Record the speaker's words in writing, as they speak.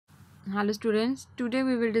Hello students, today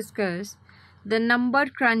we will discuss the number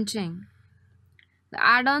crunching. The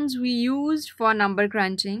add-ons we used for number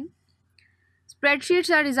crunching.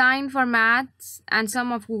 Spreadsheets are designed for maths and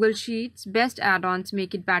some of Google Sheets. Best add-ons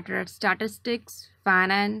make it better at statistics,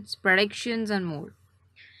 finance, predictions and more.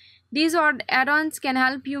 These add-ons can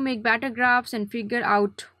help you make better graphs and figure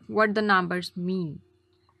out what the numbers mean.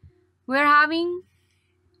 We are having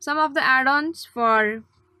some of the add-ons for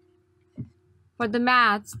the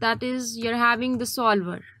maths, that is, you're having the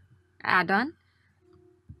solver add-on.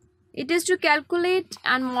 It is to calculate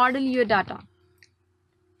and model your data.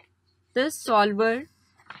 This solver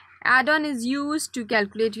add-on is used to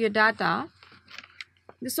calculate your data.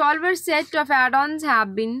 The solver set of add-ons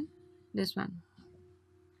have been this one.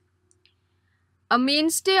 A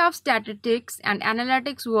mainstay of statistics and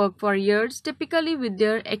analytics work for years, typically with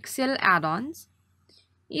their Excel add-ons.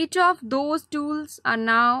 Each of those tools are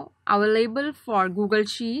now available for Google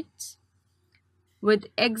Sheets, with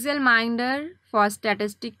Excel Minder for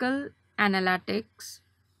statistical analytics.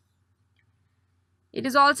 It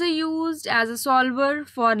is also used as a solver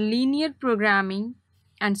for linear programming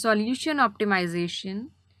and solution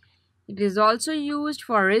optimization. It is also used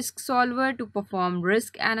for risk solver to perform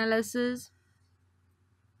risk analysis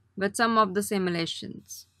with some of the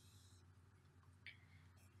simulations.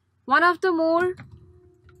 One of the more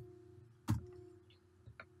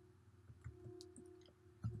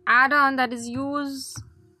add-on that is used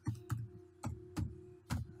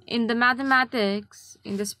in the mathematics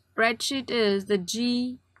in the spreadsheet is the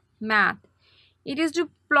GMath. It is to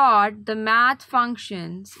plot the math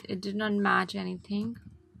functions. It did not match anything.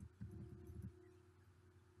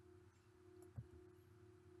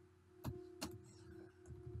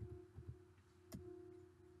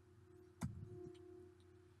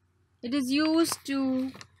 It is used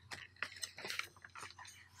to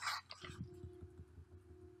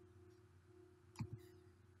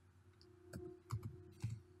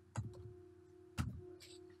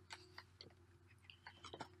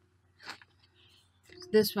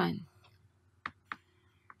this one.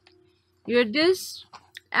 This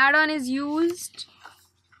add-on is used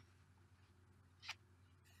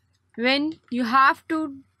when you have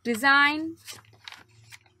to design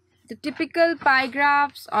the typical pie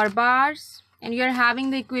graphs or bars and you are having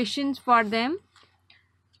the equations for them.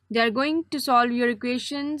 They are going to solve your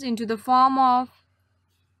equations into the form of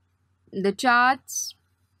the charts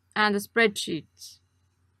and the spreadsheets.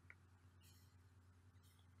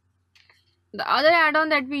 The other add-on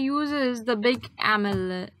that we use is the big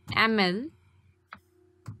ML.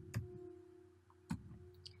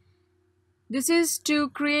 This is to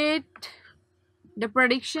create the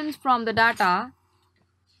predictions from the data.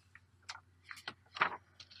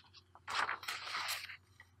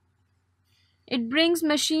 It brings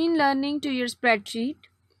machine learning to your spreadsheet.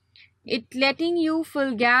 It letting you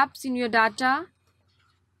fill gaps in your data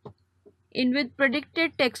in with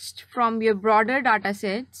predicted text from your broader data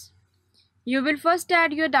sets. You will first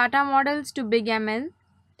add your data models to Big ML,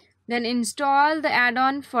 then install the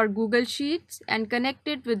add-on for Google Sheets and connect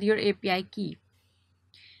it with your API key.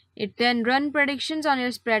 It then runs predictions on your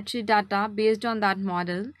spreadsheet data based on that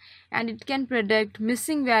model, and it can predict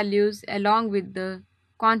missing values along with the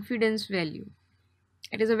confidence value.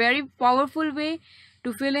 It is a very powerful way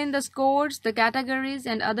to fill in the scores, the categories,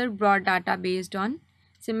 and other broad data based on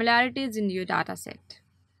similarities in your data set.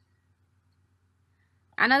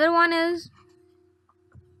 Another one is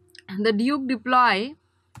the Duke deploy.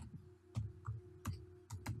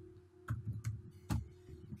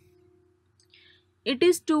 It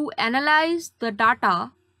is to analyze the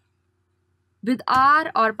data with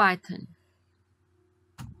R or Python.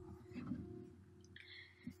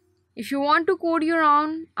 If you want to code your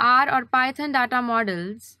own R or Python data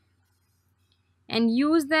models and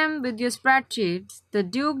use them with your spreadsheets, the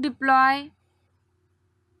Duke deploy,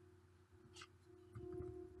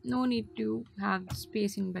 no need to have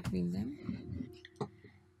space in between them.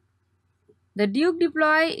 The Duke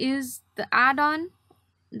deploy is the add-on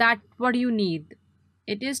that what you need.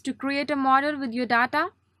 It is to create a model with your data,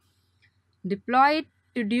 deploy it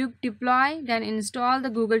to Duke deploy, then install the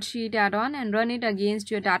Google Sheet add-on and run it against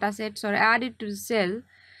your data sets or add it to the cell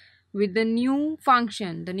with the new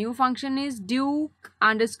function. The new function is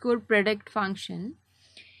Duke_predict function.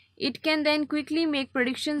 It can then quickly make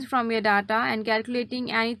predictions from your data and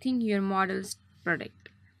calculating anything your models predict.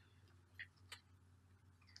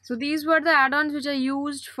 So these were the add-ons which are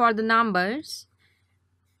used for the numbers,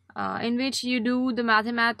 in which you do the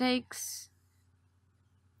mathematics,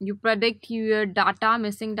 you predict your data,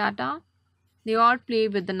 missing data. They all play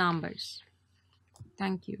with the numbers.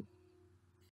 Thank you.